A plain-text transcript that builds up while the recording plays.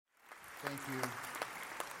Thank you.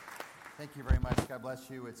 Thank you very much. God bless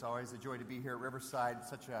you. It's always a joy to be here at Riverside. It's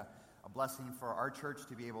such a blessing for our church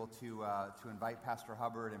to be able to invite Pastor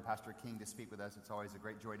Hubbard and Pastor King to speak with us. It's always a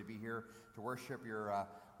great joy to be here to worship. Your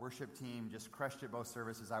worship team just crushed it both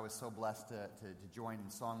services. I was so blessed to join in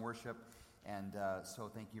song worship, and so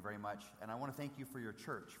thank you very much. And I want to thank you for your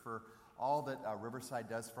church, for all that Riverside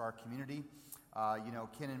does for our community.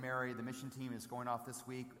 Ken and Mary, the mission team, is going off this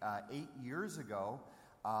week. 8 years ago,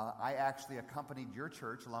 I actually accompanied your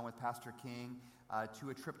church, along with Pastor King,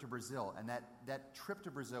 to a trip to Brazil. And that trip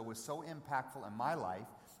to Brazil was so impactful in my life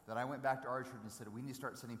that I went back to our church and said, we need to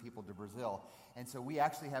start sending people to Brazil. And so we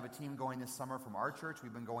actually have a team going this summer from our church.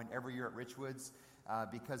 We've been going every year at Richwoods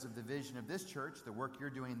because of the vision of this church. The work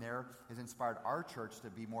you're doing there has inspired our church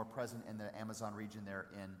to be more present in the Amazon region there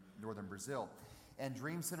in northern Brazil. And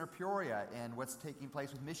Dream Center Peoria and what's taking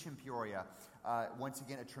place with Mission Peoria. Once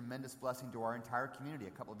again, a tremendous blessing to our entire community.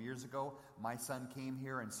 A couple of years ago, my son came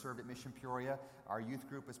here and served at Mission Peoria. Our youth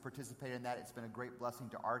group has participated in that. It's been a great blessing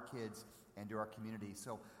to our kids and to our community.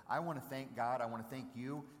 So I want to thank God. I want to thank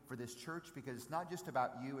you for this church, because it's not just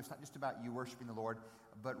about you. It's not just about you worshiping the Lord,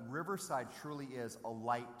 but Riverside truly is a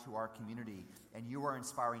light to our community. And you are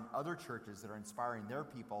inspiring other churches that are inspiring their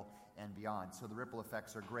people and beyond. So the ripple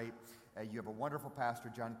effects are great. You have a wonderful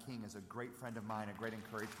pastor. John King is a great friend of mine, a great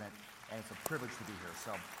encouragement, and it's a privilege to be here.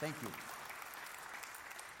 So thank you.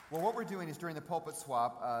 Well, what we're doing is during the pulpit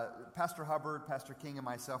swap, Pastor Hubbard, Pastor King, and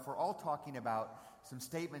myself, we're all talking about some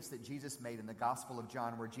statements that Jesus made in the Gospel of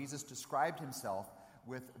John, where Jesus described himself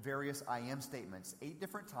with various I am statements. 8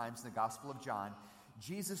 different times in the Gospel of John,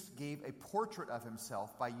 Jesus gave a portrait of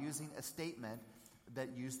himself by using a statement that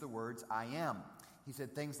used the words I am. He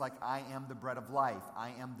said things like, I am the bread of life,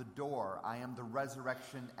 I am the door, I am the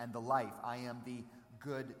resurrection and the life, I am the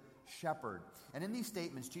good shepherd. And in these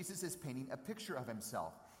statements, Jesus is painting a picture of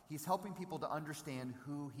himself. He's helping people to understand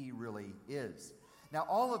who he really is. Now,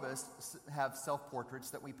 all of us have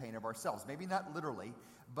self-portraits that we paint of ourselves. Maybe not literally,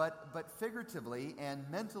 but figuratively and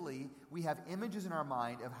mentally, we have images in our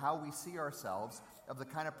mind of how we see ourselves, of the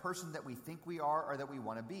kind of person that we think we are or that we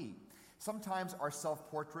want to be. Sometimes our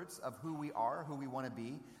self-portraits of who we are, who we want to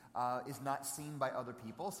be, is not seen by other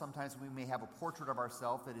people. Sometimes we may have a portrait of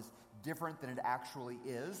ourselves that is different than it actually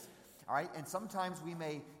is. All right, and sometimes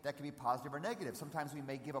that can be positive or negative. Sometimes we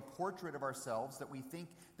may give a portrait of ourselves that we think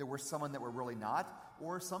that we're someone that we're really not,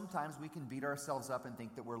 or sometimes we can beat ourselves up and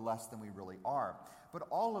think that we're less than we really are. But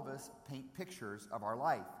all of us paint pictures of our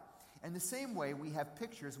life. And the same way we have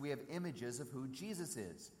pictures, we have images of who Jesus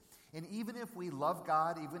is. And even if we love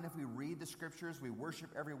God, even if we read the scriptures, we worship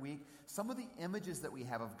every week, some of the images that we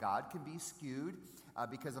have of God can be skewed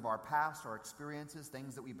because of our past, our experiences,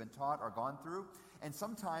 things that we've been taught or gone through. And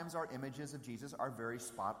sometimes our images of Jesus are very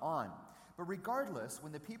spot on. But regardless,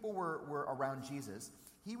 when the people were around Jesus,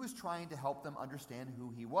 he was trying to help them understand who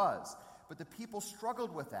he was. But the people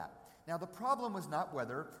struggled with that. Now, the problem was not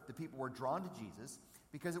whether the people were drawn to Jesus,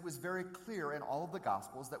 because it was very clear in all of the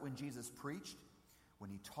Gospels that when Jesus preached, when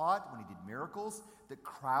he taught, when he did miracles, that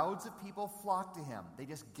crowds of people flocked to him. They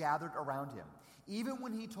just gathered around him. Even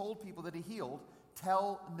when he told people that he healed,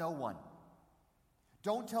 tell no one.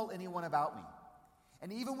 Don't tell anyone about me.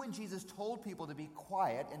 And even when Jesus told people to be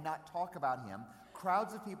quiet and not talk about him,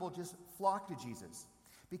 crowds of people just flocked to Jesus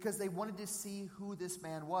because they wanted to see who this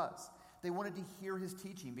man was. They wanted to hear his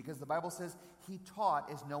teaching because the Bible says he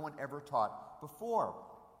taught as no one ever taught before.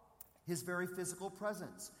 His very physical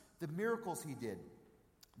presence, the miracles he did,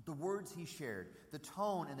 the words he shared, the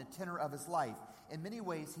tone and the tenor of his life. In many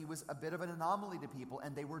ways, he was a bit of an anomaly to people,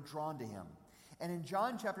 and they were drawn to him. And in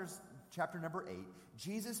John chapter number 8,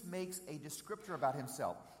 Jesus makes a descriptor about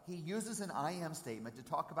himself. He uses an I am statement to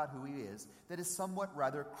talk about who he is that is somewhat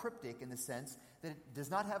rather cryptic in the sense that it does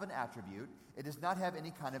not have an attribute. It does not have any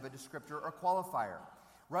kind of a descriptor or qualifier.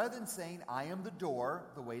 Rather than saying, I am the door,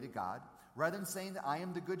 the way to God, rather than saying that I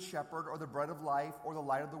am the good shepherd or the bread of life or the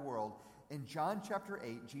light of the world, in John chapter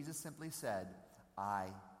 8, Jesus simply said, I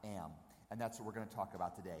am. And that's what we're going to talk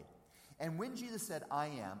about today. And when Jesus said, I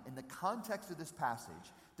am, in the context of this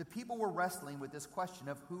passage, the people were wrestling with this question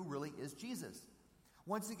of who really is Jesus.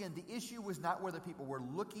 Once again, the issue was not whether people were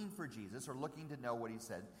looking for Jesus or looking to know what he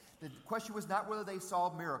said. The question was not whether they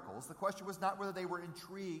saw miracles. The question was not whether they were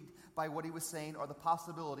intrigued by what he was saying or the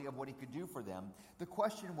possibility of what he could do for them. The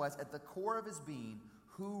question was, at the core of his being,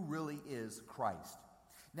 who really is Christ?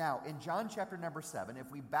 Now, in John chapter number 7, if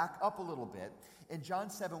we back up a little bit, in John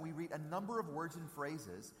 7 we read a number of words and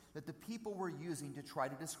phrases that the people were using to try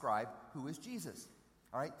to describe who is Jesus.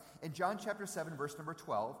 All right? In John chapter 7, verse number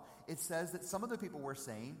 12, it says that some of the people were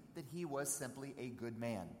saying that he was simply a good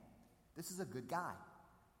man. This is a good guy.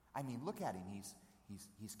 I mean, look at him.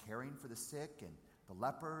 He's caring for the sick and the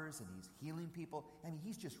lepers, and he's healing people. I mean,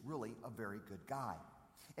 he's just really a very good guy.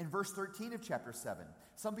 In verse 13 of chapter 7,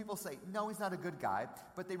 some people say, no, he's not a good guy,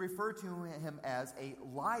 but they refer to him as a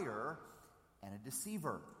liar and a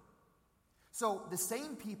deceiver. So the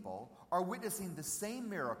same people are witnessing the same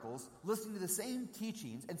miracles, listening to the same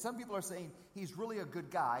teachings, and some people are saying he's really a good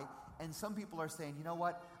guy, and some people are saying, you know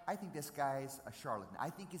what, I think this guy's a charlatan. I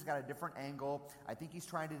think he's got a different angle. I think he's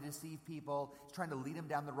trying to deceive people. He's trying to lead them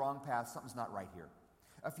down the wrong path. Something's not right here.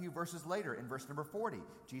 A few verses later, in verse number 40,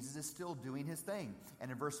 Jesus is still doing his thing.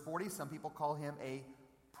 And in verse 40, some people call him a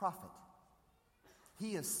prophet.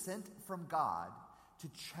 He is sent from God to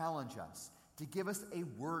challenge us, to give us a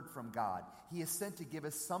word from God. He is sent to give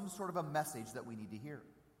us some sort of a message that we need to hear.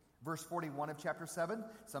 Verse 41 of chapter 7,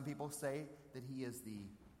 some people say that he is the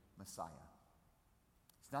Messiah.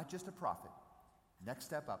 He's not just a prophet. Next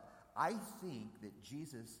step up. I think that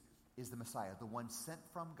Jesus is the Messiah, the one sent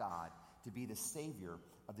from God to be the Savior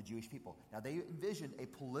of the Jewish people. Now, they envisioned a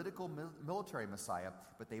political military Messiah,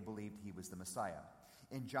 but they believed he was the Messiah.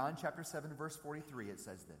 In John chapter 7, verse 43, it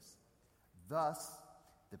says this: thus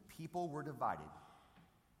the people were divided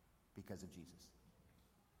because of Jesus.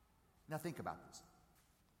 Now, think about this.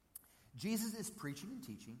 Jesus is preaching and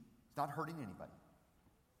teaching. He's not hurting anybody.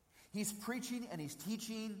 He's preaching and he's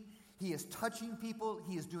teaching. He is touching people.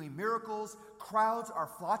 He is doing miracles. Crowds are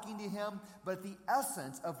flocking to him. But the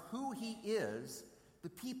essence of who he is, the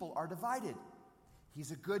people are divided.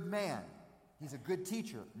 He's a good man. He's a good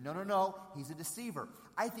teacher. No. He's a deceiver.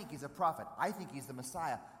 I think he's a prophet. I think he's the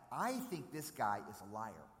Messiah. I think this guy is a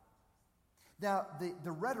liar. Now,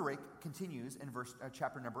 the rhetoric continues in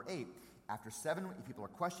chapter number 8. After 7, people are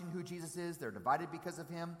questioning who Jesus is. They're divided because of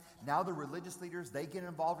him. Now the religious leaders, they get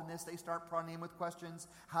involved in this. They start prodding him with questions.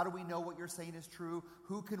 How do we know what you're saying is true?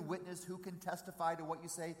 Who can witness? Who can testify to what you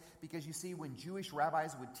say? Because you see, when Jewish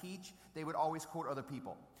rabbis would teach, they would always quote other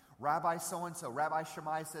people. Rabbi so-and-so, Rabbi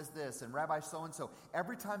Shammai says this, and Rabbi so-and-so.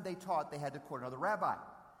 Every time they taught, they had to quote another rabbi.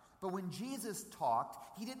 But when Jesus talked,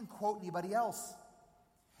 he didn't quote anybody else.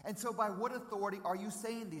 And so by what authority are you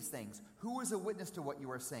saying these things? Who is a witness to what you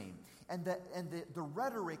are saying? And the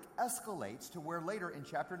rhetoric escalates to where later in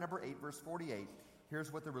chapter number 8, verse 48,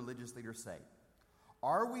 here's what the religious leaders say.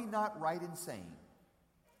 Are we not right in saying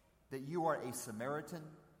that you are a Samaritan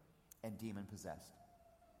and demon-possessed?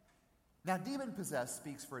 Now, demon-possessed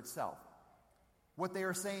speaks for itself. What they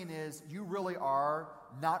are saying is, you really are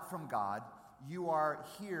not from God. You are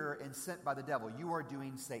here and sent by the devil. You are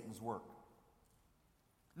doing Satan's work.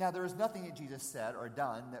 Now, there is nothing that Jesus said or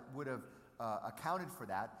done that would have accounted for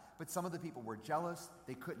that, but some of the people were jealous.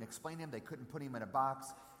 They couldn't explain him. They couldn't put him in a box,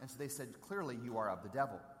 and so they said, clearly, you are of the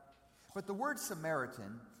devil. But the word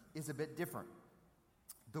Samaritan is a bit different.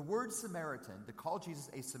 The word Samaritan, to call Jesus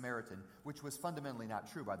a Samaritan, which was fundamentally not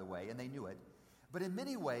true, by the way, and they knew it, but in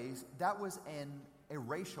many ways, that was a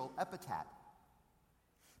racial epithet.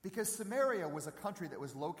 Because Samaria was a country that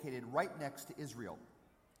was located right next to Israel.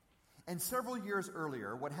 And several years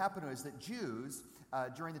earlier, what happened was that Jews,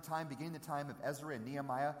 beginning the time of Ezra and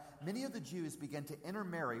Nehemiah, many of the Jews began to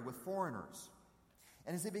intermarry with foreigners.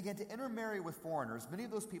 And as they began to intermarry with foreigners, many of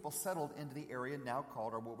those people settled into the area now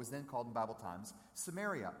called, or what was then called in Bible times,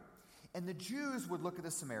 Samaria. And the Jews would look at the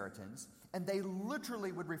Samaritans, and they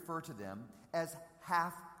literally would refer to them as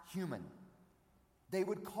half-human. They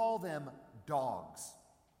would call them dogs.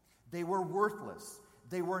 They were worthless.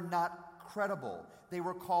 They were not credible. They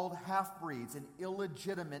were called half-breeds and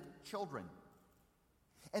illegitimate children.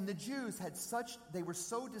 And the Jews they were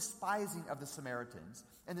so despising of the Samaritans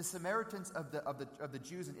and the Samaritans of the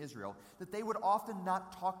Jews in Israel that they would often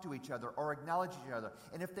not talk to each other or acknowledge each other.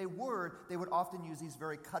 And if they would often use these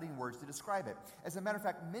very cutting words to describe it. As a matter of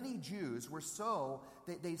fact, many Jews were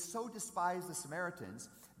they so despised the Samaritans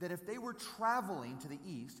that if they were traveling to the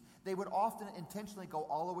east, they would often intentionally go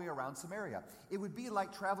all the way around Samaria. It would be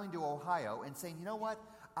like traveling to Ohio and saying, you know what?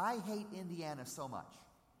 I hate Indiana so much.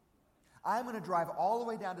 I'm going to drive all the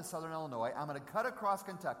way down to southern Illinois. I'm going to cut across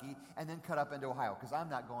Kentucky and then cut up into Ohio because I'm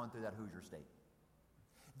not going through that Hoosier state.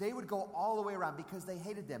 They would go all the way around because they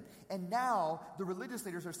hated them. And now the religious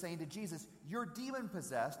leaders are saying to Jesus, you're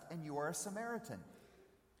demon-possessed and you are a Samaritan.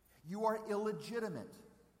 You are illegitimate.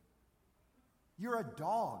 You're a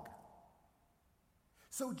dog.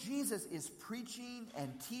 So Jesus is preaching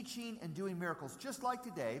and teaching and doing miracles. Just like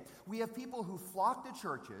today, we have people who flock to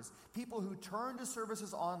churches, people who turn to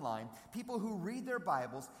services online, people who read their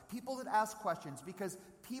Bibles, people that ask questions, because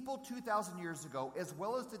people 2,000 years ago, as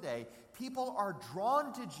well as today, people are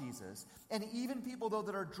drawn to Jesus, and even people, though,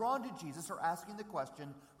 that are drawn to Jesus are asking the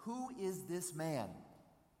question, who is this man?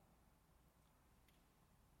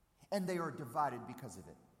 and they are divided because of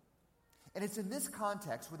it. And it's in this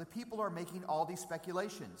context where the people are making all these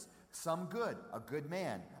speculations. Some good, a good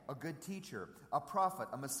man, a good teacher, a prophet,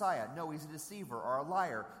 a Messiah. No, he's a deceiver or a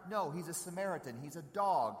liar. No, he's a Samaritan. He's a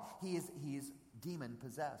dog. He's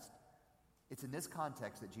demon-possessed. It's in this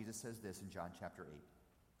context that Jesus says this in John chapter 8.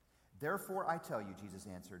 Therefore I tell you, Jesus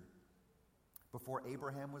answered, before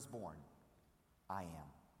Abraham was born, I am.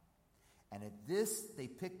 And at this they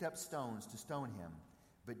picked up stones to stone him,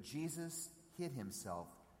 but Jesus hid himself,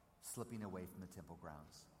 slipping away from the temple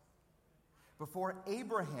grounds. Before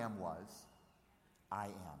Abraham was, I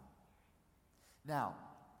am. Now,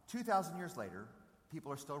 2,000 years later,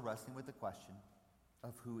 people are still wrestling with the question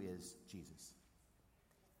of who is Jesus.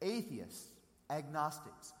 Atheists,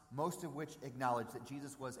 agnostics, most of which acknowledge that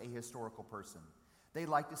Jesus was a historical person. They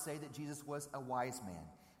like to say that Jesus was a wise man.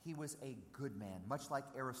 He was a good man, much like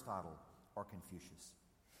Aristotle or Confucius.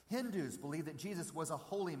 Hindus believe that Jesus was a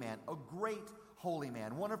holy man, a great holy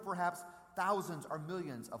man, one of perhaps thousands or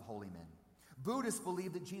millions of holy men. Buddhists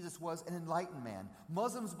believe that Jesus was an enlightened man.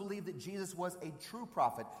 Muslims believe that Jesus was a true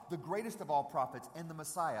prophet, the greatest of all prophets, and the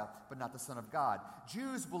Messiah, but not the Son of God.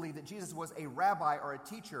 Jews believe that Jesus was a rabbi or a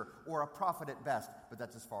teacher or a prophet at best, but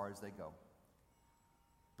that's as far as they go.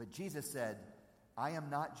 But Jesus said, I am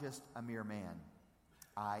not just a mere man.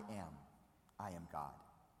 I am God.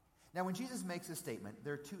 Now, when Jesus makes this statement,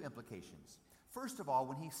 there are two implications. First of all,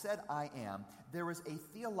 when he said, I am, there was a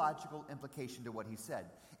theological implication to what he said.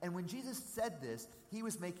 And when Jesus said this, he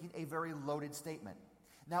was making a very loaded statement.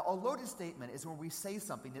 Now, a loaded statement is when we say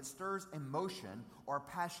something that stirs emotion or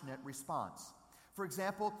passionate response. For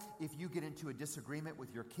example, if you get into a disagreement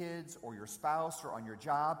with your kids or your spouse or on your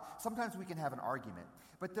job, sometimes we can have an argument.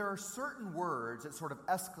 But there are certain words that sort of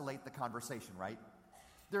escalate the conversation, right?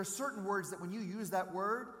 There are certain words that when you use that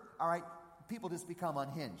word, all right, people just become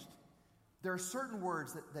unhinged. There are certain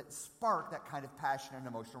words that spark that kind of passion and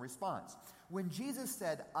emotional response. When Jesus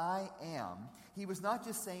said, I am, he was not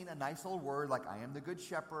just saying a nice little word like, I am the good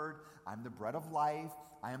shepherd, I'm the bread of life,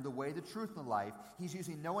 I am the way, the truth, and the life. He's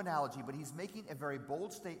using no analogy, but he's making a very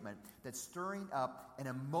bold statement that's stirring up an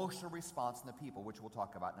emotional response in the people, which we'll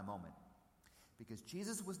talk about in a moment. Because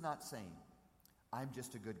Jesus was not saying, I'm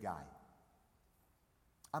just a good guy.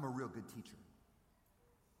 I'm a real good teacher.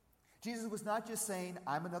 Jesus was not just saying,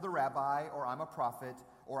 I'm another rabbi, or I'm a prophet,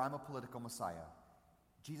 or I'm a political Messiah.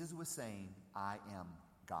 Jesus was saying, I am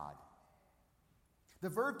God. The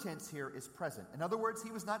verb tense here is present. In other words, he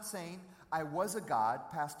was not saying, I was a God,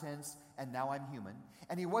 past tense, and now I'm human.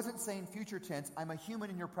 And he wasn't saying future tense, I'm a human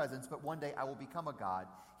in your presence, but one day I will become a God.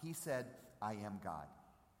 He said, I am God.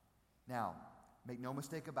 Now, make no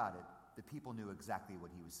mistake about it, the people knew exactly what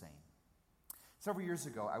he was saying. Several years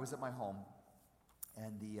ago, I was at my home,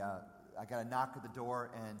 and I got a knock at the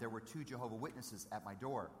door, and there were two Jehovah's Witnesses at my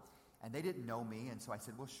door. And they didn't know me, and so I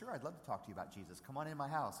said, well, sure, I'd love to talk to you about Jesus. Come on in my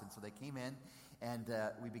house. And so they came in, and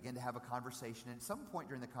we began to have a conversation. And at some point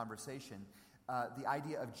during the conversation, the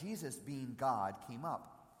idea of Jesus being God came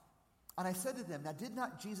up. And I said to them, now did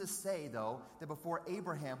not Jesus say, though, that before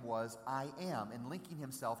Abraham was, I am, and linking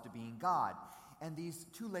himself to being God? And these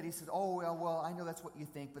two ladies said, oh, well, I know that's what you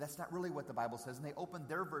think, but that's not really what the Bible says. And they opened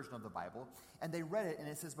their version of the Bible, and they read it, and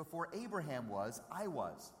it says, before Abraham was, I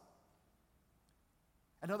was.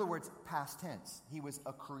 In other words, past tense. He was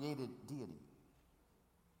a created deity.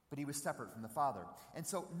 But he was separate from the Father. And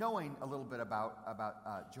so knowing a little bit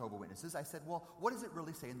about Jehovah's Witnesses, I said, well, what does it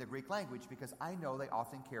really say in the Greek language? Because I know they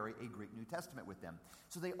often carry a Greek New Testament with them.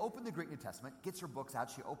 So they open the Greek New Testament, gets her books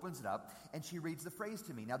out, she opens it up, and she reads the phrase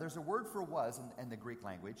to me. Now, there's a word for was in the Greek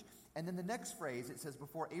language. And then the next phrase, it says,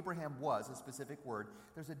 before Abraham was, a specific word.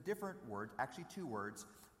 There's a different word, actually two words,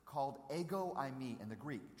 called ego eimi in the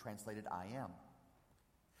Greek, translated I am.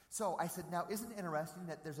 So I said, now, isn't it interesting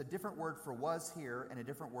that there's a different word for was here and a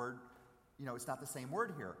different word, it's not the same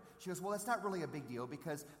word here. She goes, well, that's not really a big deal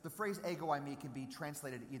because the phrase ego eimi can be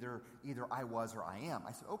translated either I was or I am.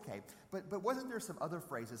 I said, okay, but wasn't there some other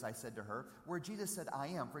phrases, I said to her, where Jesus said I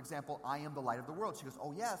am? For example, I am the light of the world. She goes,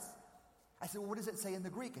 oh, yes. I said, well, what does it say in the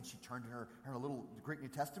Greek? And she turned to her little Greek New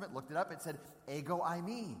Testament, looked it up, it said ego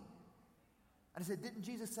eimi. And I said, didn't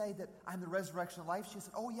Jesus say that I'm the resurrection of life? She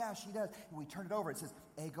said, oh, yeah, she does. And we turned it over. It says,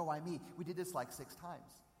 ego eimi. We did this like 6 times.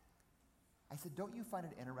 I said, don't you find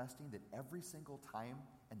it interesting that every single time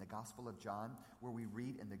in the Gospel of John where we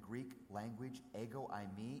read in the Greek language, ego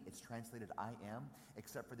eimi, it's translated I am,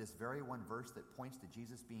 except for this very one verse that points to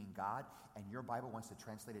Jesus being God, and your Bible wants to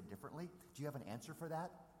translate it differently? Do you have an answer for that?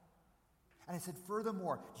 And I said,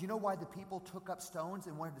 furthermore, do you know why the people took up stones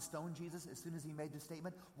and wanted to stone Jesus as soon as he made this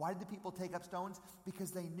statement? Why did the people take up stones?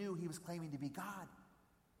 Because they knew he was claiming to be God.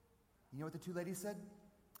 You know what the two ladies said?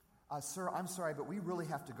 Sir, I'm sorry, but we really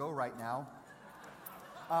have to go right now.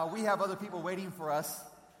 We have other people waiting for us.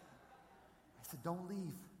 I said, don't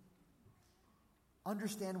leave.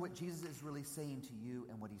 Understand what Jesus is really saying to you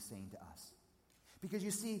and what he's saying to us. Because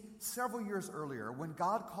you see, several years earlier, when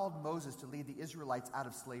God called Moses to lead the Israelites out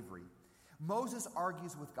of slavery, Moses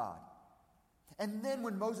argues with God. And then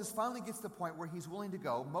when Moses finally gets to the point where he's willing to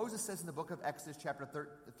go, Moses says in the book of Exodus chapter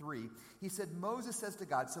 3, he said, Moses says to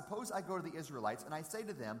God, suppose I go to the Israelites and I say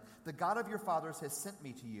to them, the God of your fathers has sent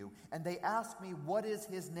me to you, and they ask me, what is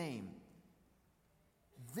his name?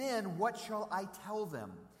 Then what shall I tell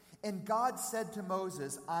them? And God said to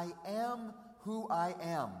Moses, I am who I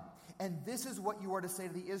am. And this is what you are to say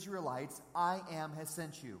to the Israelites, I am has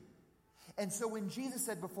sent you. And so when Jesus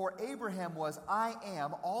said before Abraham was, I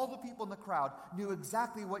am, all the people in the crowd knew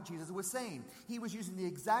exactly what Jesus was saying. He was using the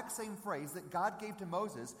exact same phrase that God gave to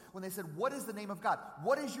Moses when they said, what is the name of God?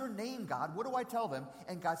 What is your name, God? What do I tell them?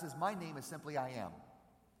 And God says, my name is simply I am.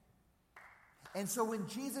 And so when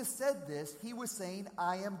Jesus said this, he was saying,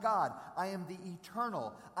 I am God. I am the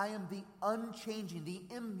eternal. I am the unchanging, the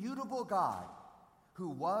immutable God who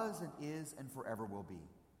was and is and forever will be.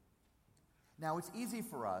 Now, it's easy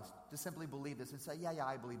for us to simply believe this and say, yeah,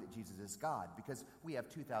 I believe that Jesus is God, because we have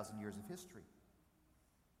 2,000 years of history.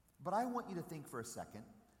 But I want you to think for a second,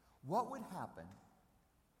 what would happen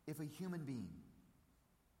if a human being,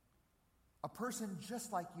 a person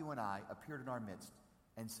just like you and I, appeared in our midst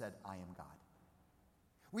and said, I am God?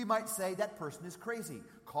 We might say that person is crazy.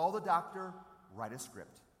 Call the doctor, write a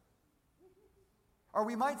script. Or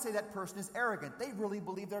we might say that person is arrogant. They really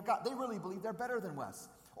believe they're God. They really believe they're better than us.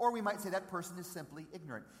 Or we might say that person is simply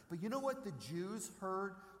ignorant. But you know what the Jews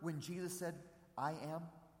heard when Jesus said, I am?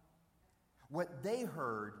 What they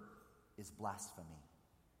heard is blasphemy.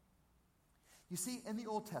 You see, in the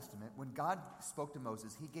Old Testament, when God spoke to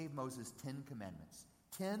Moses, he gave Moses 10 commandments.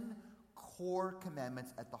 10 core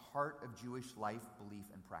commandments at the heart of Jewish life, belief,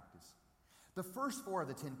 and practice. The first 4 of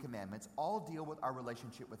the 10 commandments all deal with our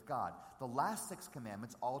relationship with God. The last 6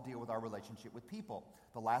 commandments all deal with our relationship with people.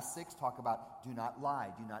 The last 6 talk about do not lie,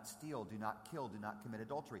 do not steal, do not kill, do not commit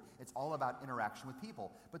adultery. It's all about interaction with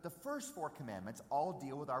people. But the first 4 commandments all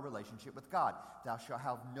deal with our relationship with God. Thou shalt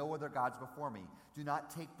have no other gods before me. Do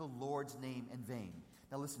not take the Lord's name in vain.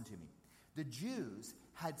 Now listen to me. The Jews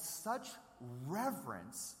had such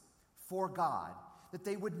reverence for God that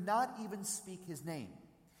they would not even speak his name.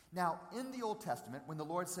 Now, in the Old Testament, when the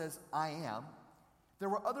Lord says, I am, there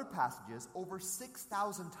were other passages over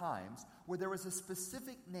 6,000 times where there was a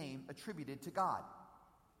specific name attributed to God.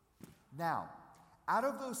 Now, out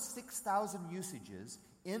of those 6,000 usages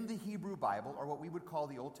in the Hebrew Bible, or what we would call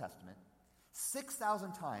the Old Testament,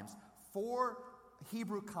 6,000 times, 4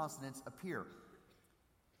 Hebrew consonants appear.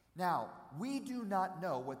 Now, we do not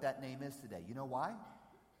know what that name is today. You know why?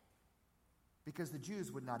 Because the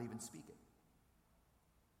Jews would not even speak it.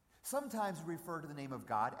 Sometimes we refer to the name of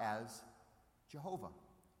God as Jehovah.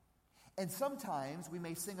 And sometimes we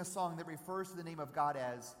may sing a song that refers to the name of God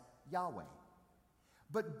as Yahweh.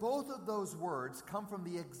 But both of those words come from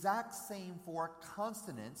the exact same 4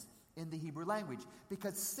 consonants in the Hebrew language,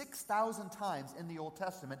 because 6,000 times in the Old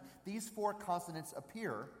Testament, these 4 consonants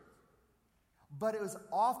appear. But it was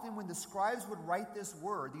often when the scribes would write this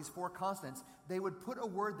word, these 4 consonants, they would put a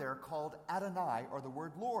word there called Adonai, or the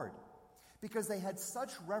word Lord. Because they had such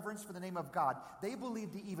reverence for the name of God, they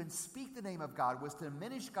believed to even speak the name of God was to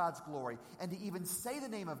diminish God's glory, and to even say the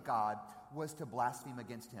name of God was to blaspheme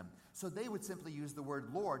against him. So they would simply use the word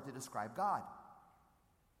Lord to describe God.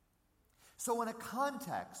 So in a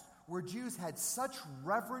context where Jews had such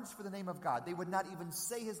reverence for the name of God, they would not even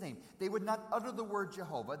say his name. They would not utter the word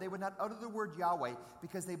Jehovah. They would not utter the word Yahweh,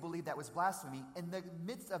 because they believed that was blasphemy. In the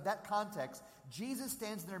midst of that context, Jesus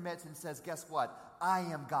stands in their midst and says, guess what? I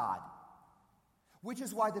am God. Which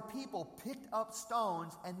is why the people picked up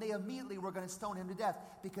stones and they immediately were going to stone him to death,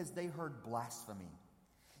 because they heard blasphemy.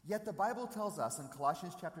 Yet the Bible tells us in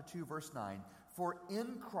Colossians chapter 2, verse 9, for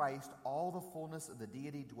in Christ all the fullness of the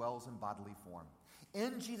deity dwells in bodily form.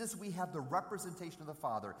 In Jesus we have the representation of the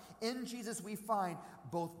Father. In Jesus we find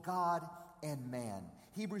both God and man.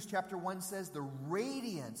 Hebrews chapter 1 says the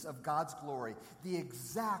radiance of God's glory, the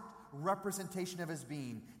exact representation of his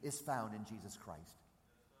being, is found in Jesus Christ.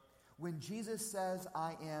 When Jesus says,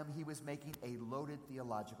 I am, he was making a loaded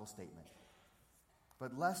theological statement.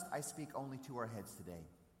 But lest I speak only to our heads today,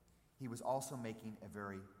 he was also making a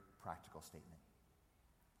very practical statement.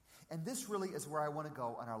 And this really is where I want to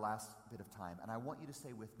go on our last bit of time. And I want you to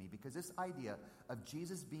stay with me, because this idea of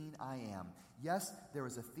Jesus being I am, yes, there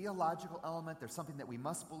is a theological element. There's something that we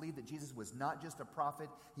must believe, that Jesus was not just a prophet.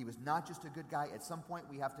 He was not just a good guy. At some point,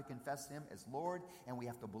 we have to confess him as Lord, and we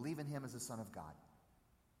have to believe in him as the Son of God.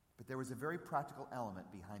 But there was a very practical element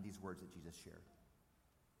behind these words that Jesus shared.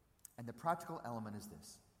 And the practical element is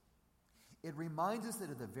this. It reminds us that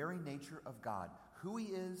of the very nature of God, who he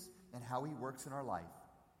is and how he works in our life,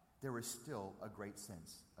 there is still a great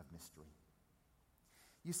sense of mystery.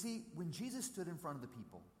 You see, when Jesus stood in front of the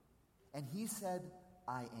people and he said,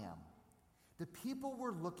 I am, the people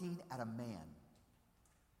were looking at a man.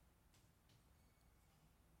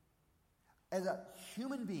 As a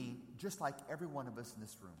human being, just like every one of us in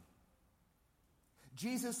this room.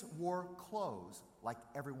 Jesus wore clothes like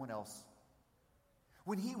everyone else.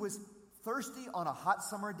 When he was thirsty on a hot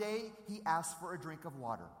summer day, he asked for a drink of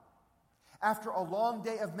water. After a long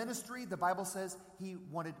day of ministry, the Bible says he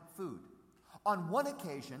wanted food. On one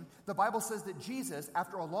occasion, the Bible says that Jesus,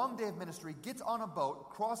 after a long day of ministry, gets on a boat,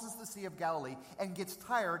 crosses the Sea of Galilee, and gets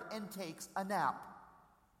tired and takes a nap.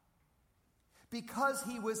 Because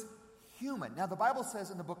he was human. Now, the Bible says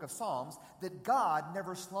in the book of Psalms that God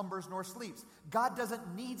never slumbers nor sleeps. God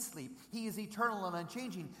doesn't need sleep. He is eternal and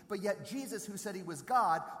unchanging. But yet Jesus, who said he was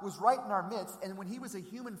God, was right in our midst. And when he was a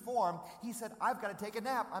human form, he said, I've got to take a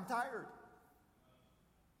nap. I'm tired.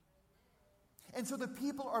 And so the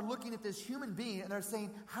people are looking at this human being and they're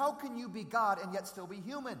saying, how can you be God and yet still be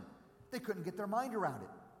human? They couldn't get their mind around it.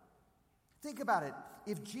 Think about it.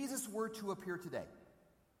 If Jesus were to appear today,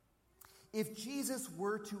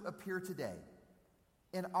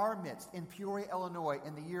 in our midst, in Peoria, Illinois,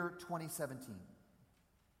 in the year 2017,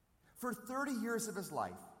 for 30 years of his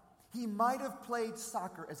life, he might have played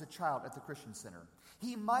soccer as a child at the Christian Center.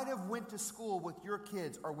 He might have went to school with your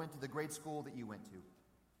kids or went to the grade school that you went to.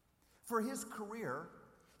 For his career,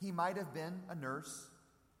 he might have been a nurse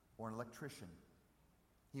or an electrician.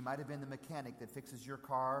 He might have been the mechanic that fixes your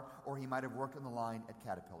car, or he might have worked on the line at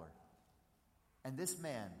Caterpillar. And this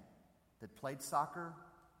man that played soccer,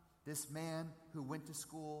 this man who went to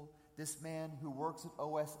school, this man who works at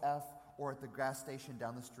OSF or at the gas station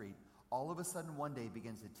down the street, all of a sudden one day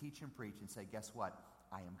begins to teach and preach and say, guess what?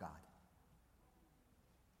 I am God.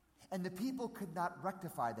 And the people could not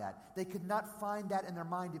rectify that. They could not find that in their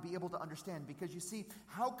mind to be able to understand. Because you see,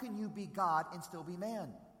 how can you be God and still be man?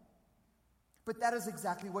 But that is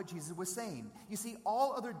exactly what Jesus was saying. You see,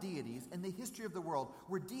 all other deities in the history of the world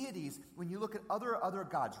were deities. When you look at other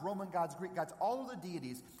gods, Roman gods, Greek gods, all of the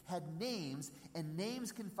deities had names, and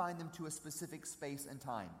names confined them to a specific space and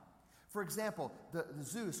time. For example, the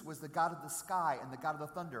Zeus was the god of the sky and the god of the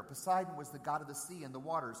thunder. Poseidon was the god of the sea and the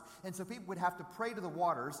waters. And so people would have to pray to the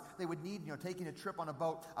waters. They would need, taking a trip on a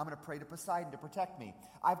boat, I'm going to pray to Poseidon to protect me.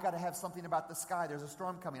 I've got to have something about the sky. There's a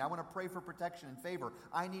storm coming. I want to pray for protection and favor.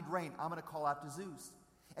 I need rain. I'm going to call out to Zeus.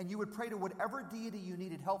 And you would pray to whatever deity you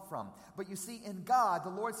needed help from. But you see, in God, the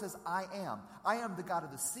Lord says, I am. I am the God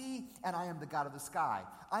of the sea, and I am the God of the sky.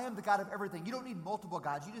 I am the God of everything. You don't need multiple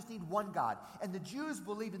gods. You just need one God. And the Jews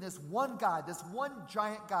believed in this one God, this one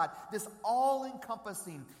giant God, this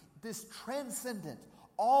all-encompassing, this transcendent,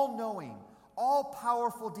 all-knowing,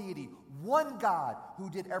 all-powerful deity, one God who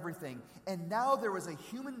did everything. And now there was a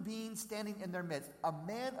human being standing in their midst, a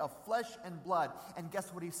man of flesh and blood. And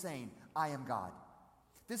guess what he's saying? I am God.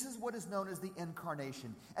 This is what is known as the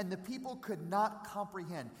incarnation. And the people could not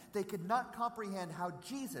comprehend. They could not comprehend how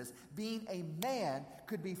Jesus, being a man,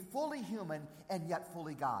 could be fully human and yet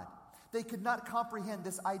fully God. They could not comprehend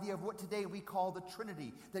this idea of what today we call the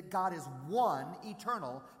Trinity, that God is one,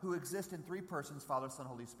 eternal, who exists in three persons, Father, Son,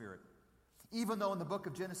 Holy Spirit. Even though in the book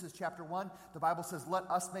of Genesis chapter 1, the Bible says, let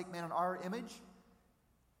us make man in our image,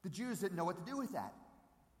 the Jews didn't know what to do with that.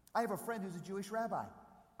 I have a friend who's a Jewish rabbi.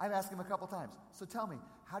 I've asked him a couple times, so tell me,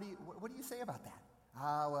 what do you say about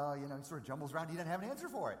that? He sort of jumbles around. He doesn't have an answer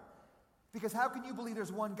for it. Because how can you believe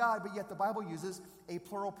there's one God, but yet the Bible uses a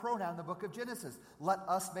plural pronoun in the book of Genesis? Let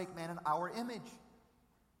us make man in our image.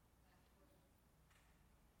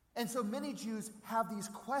 And so many Jews have these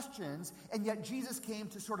questions, and yet Jesus came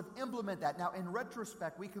to sort of implement that. Now, in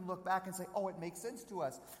retrospect, we can look back and say, it makes sense to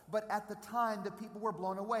us. But at the time, the people were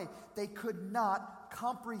blown away. They could not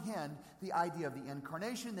comprehend the idea of the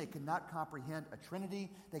incarnation. They could not comprehend a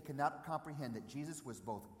Trinity. They could not comprehend that Jesus was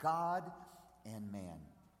both God and man.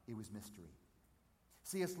 It was mystery.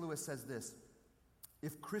 C.S. Lewis says this,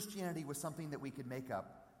 if Christianity was something that we could make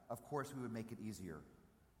up, of course we would make it easier.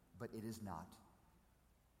 But it is not.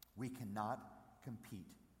 We cannot compete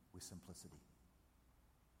with simplicity.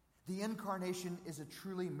 The incarnation is a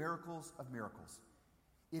truly miracles of miracles.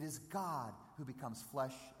 It is God who becomes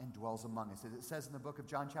flesh and dwells among us. As it says in the book of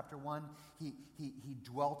John chapter 1, he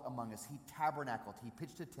dwelt among us. He tabernacled. He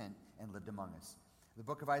pitched a tent and lived among us. The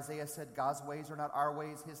book of Isaiah said, God's ways are not our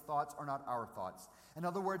ways. His thoughts are not our thoughts. In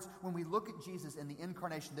other words, when we look at Jesus in the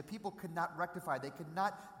incarnation, the people could not rectify. They could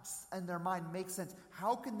not, in their mind, make sense.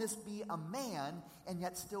 How can this be a man and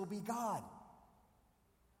yet still be God?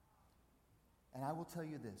 And I will tell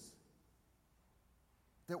you this,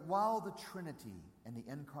 that while the Trinity and the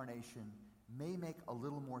incarnation may make a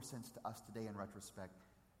little more sense to us today in retrospect,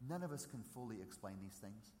 none of us can fully explain these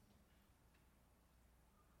things.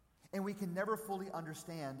 And we can never fully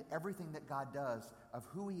understand everything that God does of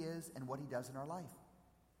who he is and what he does in our life.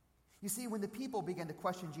 You see, when the people began to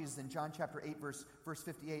question Jesus in John chapter 8, verse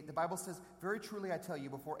 58, the Bible says, very truly I tell you,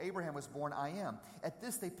 before Abraham was born, I am. At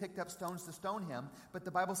this they picked up stones to stone him, but the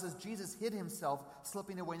Bible says Jesus hid himself,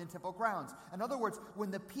 slipping away in the temple grounds. In other words, when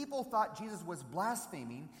the people thought Jesus was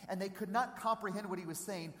blaspheming and they could not comprehend what he was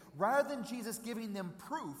saying, rather than Jesus giving them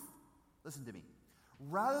proof, listen to me,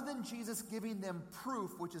 rather than Jesus giving them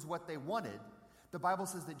proof, which is what they wanted, the Bible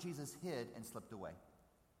says that Jesus hid and slipped away.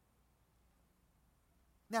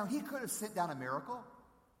 Now, he could have sent down a miracle.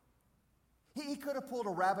 He could have pulled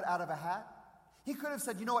a rabbit out of a hat. He could have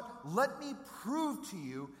said, you know what, let me prove to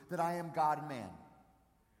you that I am God and man.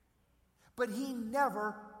 But he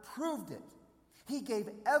never proved it. He gave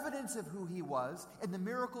evidence of who he was and the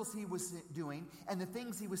miracles he was doing and the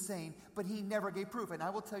things he was saying, but he never gave proof. And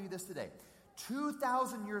I will tell you this today.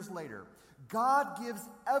 2,000 years later, God gives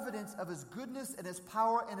evidence of his goodness and his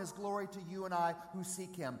power and his glory to you and I who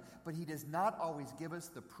seek him, but he does not always give us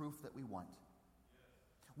the proof that we want.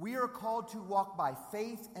 We are called to walk by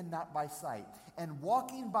faith and not by sight. And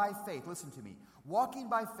walking by faith, listen to me, walking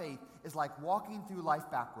by faith is like walking through life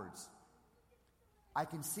backwards. I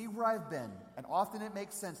can see where I've been, and often it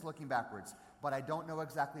makes sense looking backwards, but I don't know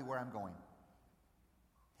exactly where I'm going.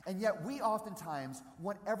 And yet we oftentimes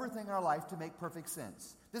want everything in our life to make perfect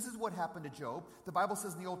sense. This is what happened to Job. The Bible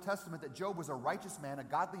says in the Old Testament that Job was a righteous man, a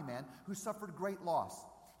godly man, who suffered great loss.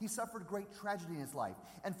 He suffered great tragedy in his life.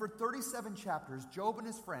 And for 37 chapters, Job and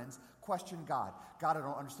his friends questioned God. God, I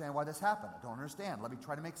don't understand why this happened. I don't understand. Let me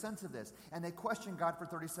try to make sense of this. And they questioned God for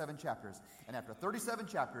 37 chapters. And after 37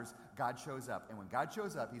 chapters, God shows up. And when God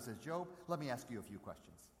shows up, he says, Job, let me ask you a few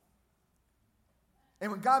questions.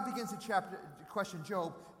 And when God begins to question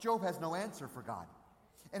Job, Job has no answer for God.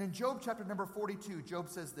 And in Job chapter number 42, Job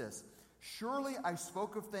says this, surely I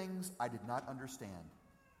spoke of things I did not understand,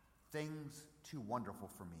 things too wonderful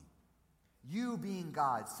for me. You, being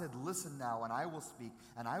God, said, listen now, and I will speak,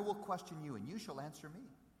 and I will question you, and you shall answer me.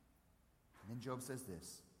 And then Job says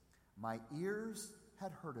this, my ears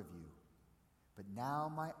had heard of you, but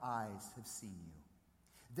now my eyes have seen you.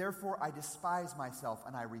 Therefore, I despise myself,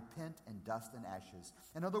 and I repent in dust and ashes.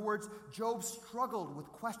 In other words, Job struggled with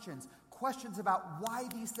questions about why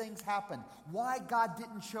these things happened, why God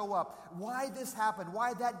didn't show up, why this happened,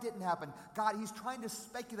 why that didn't happen. God, he's trying to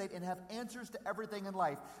speculate and have answers to everything in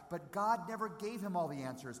life, but God never gave him all the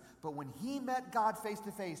answers. But when he met God face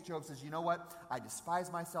to face, Job says, you know what? I despise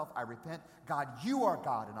myself, I repent. God, you are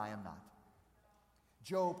God, and I am not.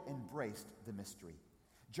 Job embraced the mystery.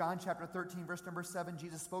 John chapter 13, verse number 7,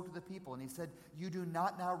 Jesus spoke to the people, and he said, you do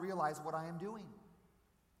not now realize what I am doing,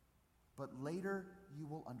 but later you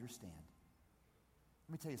will understand.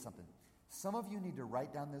 Let me tell you something. Some of you need to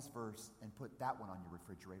write down this verse and put that one on your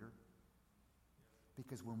refrigerator.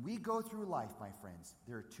 Because when we go through life, my friends,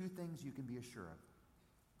 there are two things you can be assured of.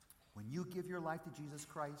 When you give your life to Jesus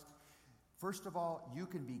Christ, first of all, you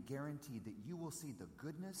can be guaranteed that you will see the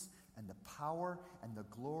goodness and the power and the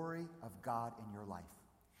glory of God in your life.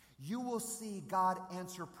 You will see God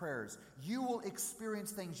answer prayers. You will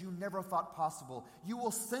experience things you never thought possible. You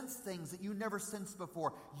will sense things that you never sensed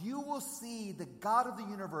before. You will see the God of the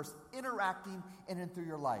universe interacting in and through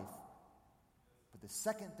your life. But the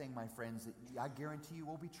second thing, my friends, that I guarantee you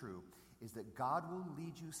will be true is that God will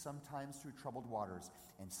lead you sometimes through troubled waters.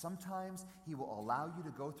 And sometimes he will allow you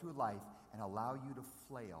to go through life and allow you to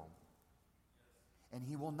flail. And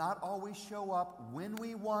he will not always show up when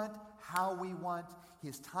we want, how we want.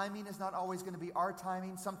 His timing is not always going to be our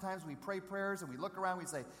timing. Sometimes we pray prayers and we look around and we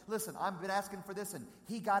say, listen, I've been asking for this and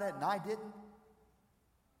he got it and I didn't.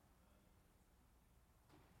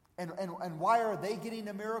 And why are they getting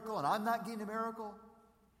a miracle and I'm not getting a miracle?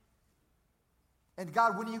 And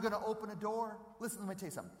God, when are you going to open a door? Listen, let me tell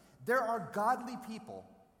you something. There are godly people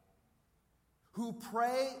who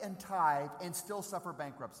pray and tithe and still suffer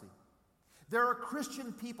bankruptcy. There are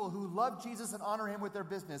Christian people who love Jesus and honor him with their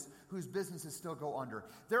business, whose businesses still go under.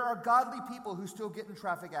 There are godly people who still get in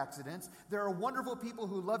traffic accidents. There are wonderful people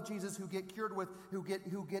who love Jesus who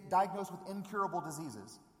get diagnosed with incurable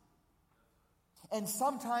diseases. And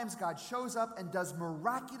sometimes God shows up and does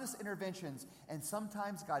miraculous interventions, and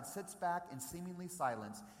sometimes God sits back in seemingly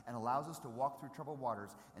silence and allows us to walk through troubled waters.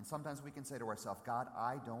 And sometimes we can say to ourselves, God,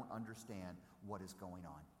 I don't understand what is going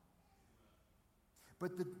on.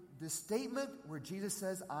 But the statement where Jesus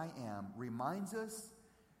says, I am, reminds us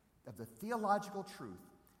of the theological truth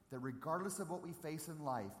that regardless of what we face in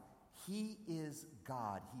life, he is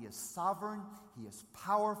God. He is sovereign. He is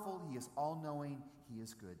powerful. He is all-knowing. He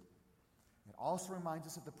is good. It also reminds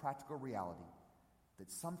us of the practical reality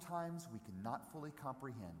that sometimes we cannot fully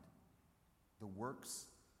comprehend the works,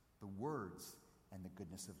 the words, and the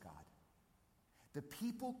goodness of God. The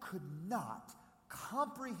people could not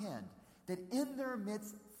comprehend that in their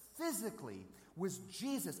midst physically was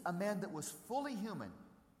Jesus, a man that was fully human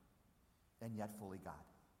and yet fully God.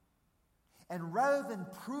 And rather than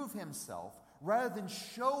prove himself, rather than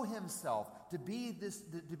show himself to be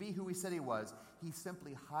who he said he was, he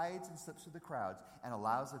simply hides and slips through the crowds and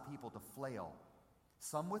allows the people to flail,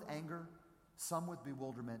 some with anger, some with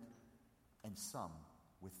bewilderment, and some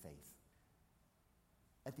with faith.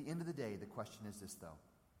 At the end of the day, the question is this, though.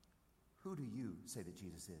 Who do you say that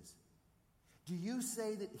Jesus is? Do you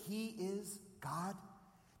say that he is God?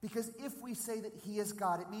 Because if we say that he is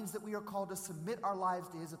God, it means that we are called to submit our lives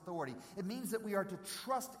to his authority. It means that we are to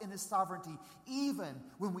trust in his sovereignty even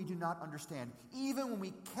when we do not understand, even when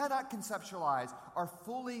we cannot conceptualize or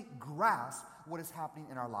fully grasp what is happening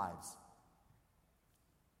in our lives.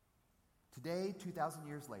 Today, 2,000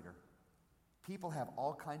 years later, people have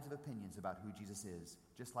all kinds of opinions about who Jesus is,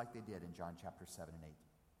 just like they did in John chapter 7 and 8.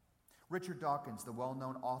 Richard Dawkins, the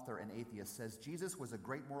well-known author and atheist, says Jesus was a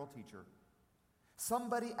great moral teacher.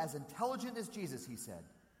 Somebody as intelligent as Jesus, he said,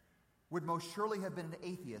 would most surely have been an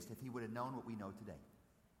atheist if he would have known what we know today.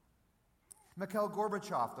 Mikhail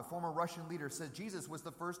Gorbachev, the former Russian leader, said Jesus was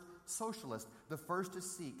the first socialist, the first to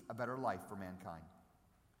seek a better life for mankind.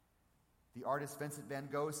 The artist Vincent van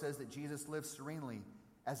Gogh says that Jesus lived serenely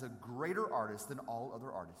as a greater artist than all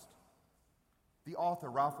other artists. The author,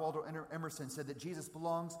 Ralph Waldo Emerson, said that Jesus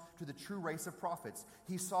belongs to the true race of prophets.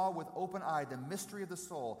 He saw with open eye the mystery of the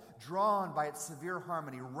soul, drawn by its severe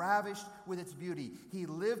harmony, ravished with its beauty. He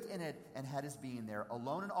lived in it and had his being there.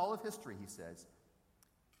 Alone in all of history, he says,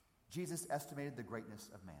 Jesus estimated the greatness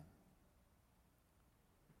of man.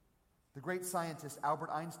 The great scientist Albert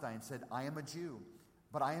Einstein said, I am a Jew,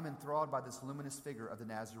 but I am enthralled by this luminous figure of the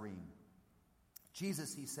Nazarene.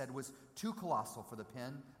 Jesus, he said, was too colossal for the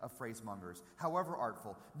pen of phrasemongers, however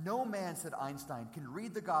artful. No man, said Einstein, can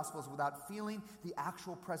read the Gospels without feeling the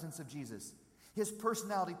actual presence of Jesus. His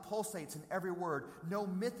personality pulsates in every word. No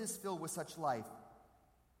myth is filled with such life.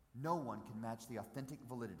 No one can match the authentic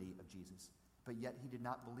validity of Jesus, but yet he did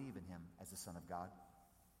not believe in him as the Son of God.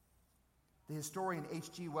 The historian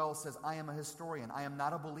H.G. Wells says, I am a historian. I am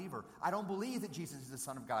not a believer. I don't believe that Jesus is the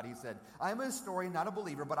Son of God, he said. I am a historian, not a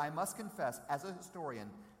believer, but I must confess as a historian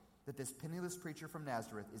that this penniless preacher from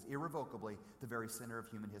Nazareth is irrevocably the very center of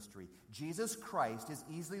human history. Jesus Christ is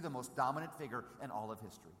easily the most dominant figure in all of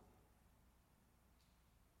history.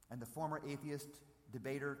 And the former atheist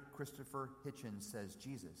debater Christopher Hitchens says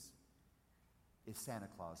Jesus is Santa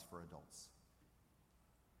Claus for adults.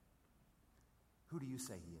 Who do you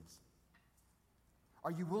say he is?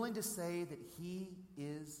 Are you willing to say that he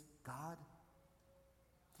is God?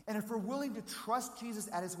 And if we're willing to trust Jesus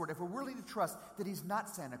at his word, if we're willing to trust that he's not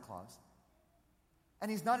Santa Claus, and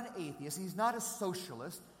he's not an atheist, and he's not a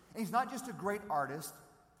socialist, and he's not just a great artist,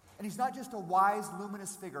 and he's not just a wise,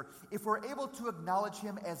 luminous figure, if we're able to acknowledge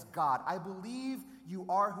him as God, I believe you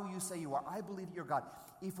are who you say you are. I believe that you're God.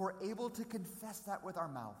 If we're able to confess that with our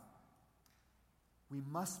mouth, we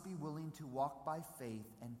must be willing to walk by faith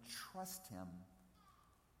and trust him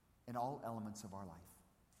in all elements of our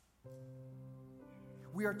life.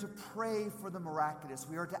 We are to pray for the miraculous.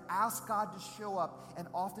 We are to ask God to show up, and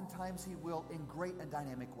oftentimes he will in great and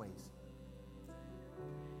dynamic ways.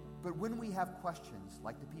 But when we have questions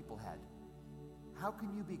like the people had, how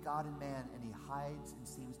can you be God and man and he hides and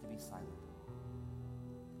seems to be silent?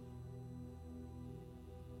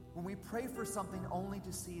 When we pray for something only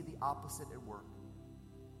to see the opposite at work.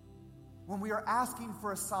 When we are asking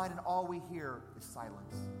for a sign and all we hear is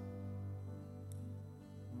silence.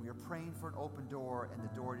 When we are praying for an open door and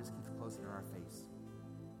the door just keeps closing in our face.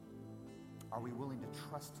 Are we willing to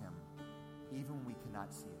trust him even when we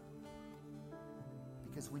cannot see it?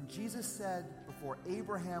 Because when Jesus said, before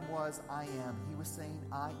Abraham was, I am, he was saying,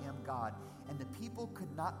 I am God. And the people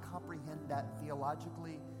could not comprehend that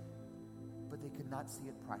theologically, but they could not see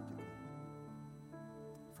it practically.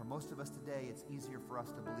 For most of us today, it's easier for us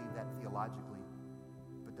to believe that theologically,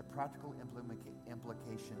 but the practical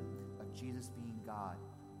implication of Jesus being God,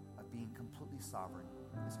 of being completely sovereign,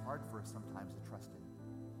 is hard for us sometimes to trust in.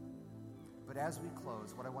 But as we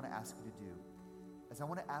close, what I want to ask you to do is I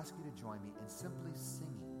want to ask you to join me in simply singing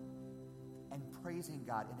and praising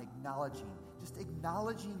God and just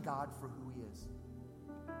acknowledging God for who he is.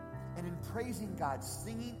 And in praising God,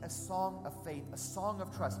 singing a song of faith, a song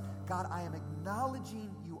of trust. God, I am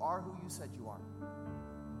acknowledging you are who you said you are.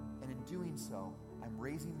 And in doing so, I'm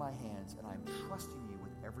raising my hands and I'm trusting you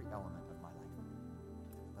with every element of my life.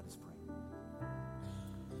 Let us pray.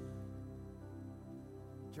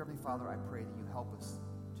 Dear Heavenly Father, I pray that you help us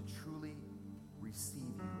to truly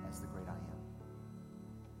receive you as the great I am.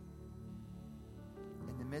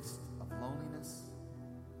 In the midst of loneliness,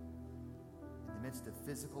 in the midst of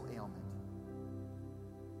physical ailment,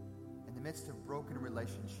 in the midst of broken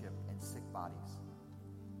relationship and sick bodies,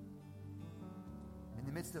 in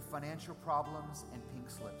the midst of financial problems and pink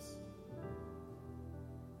slips,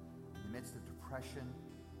 in the midst of depression,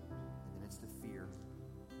 in the midst of fear,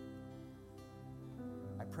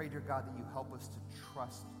 I pray, dear God, that you help us to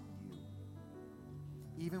trust you.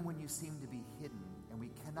 Even when you seem to be hidden and we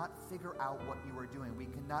cannot figure out what you are doing, we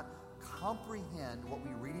cannot comprehend what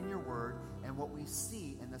we read in your word and what we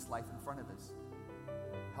see in this life in front of us.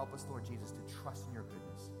 Help us, Lord Jesus, to trust in your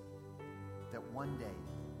goodness, that one day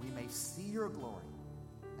we may see your glory.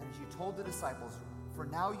 And as you told the disciples, for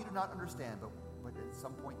now you do not understand, but at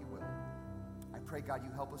some point you will. I pray, God,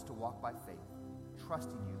 you help us to walk by faith,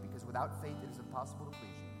 trusting you, because without faith it is impossible to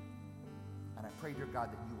please you. And I pray, dear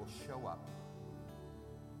God, that you will show up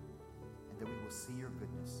and that we will see your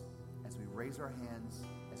goodness as we raise our hands,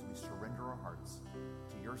 as we surrender our hearts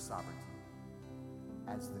to your sovereignty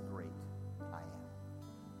as the great I am.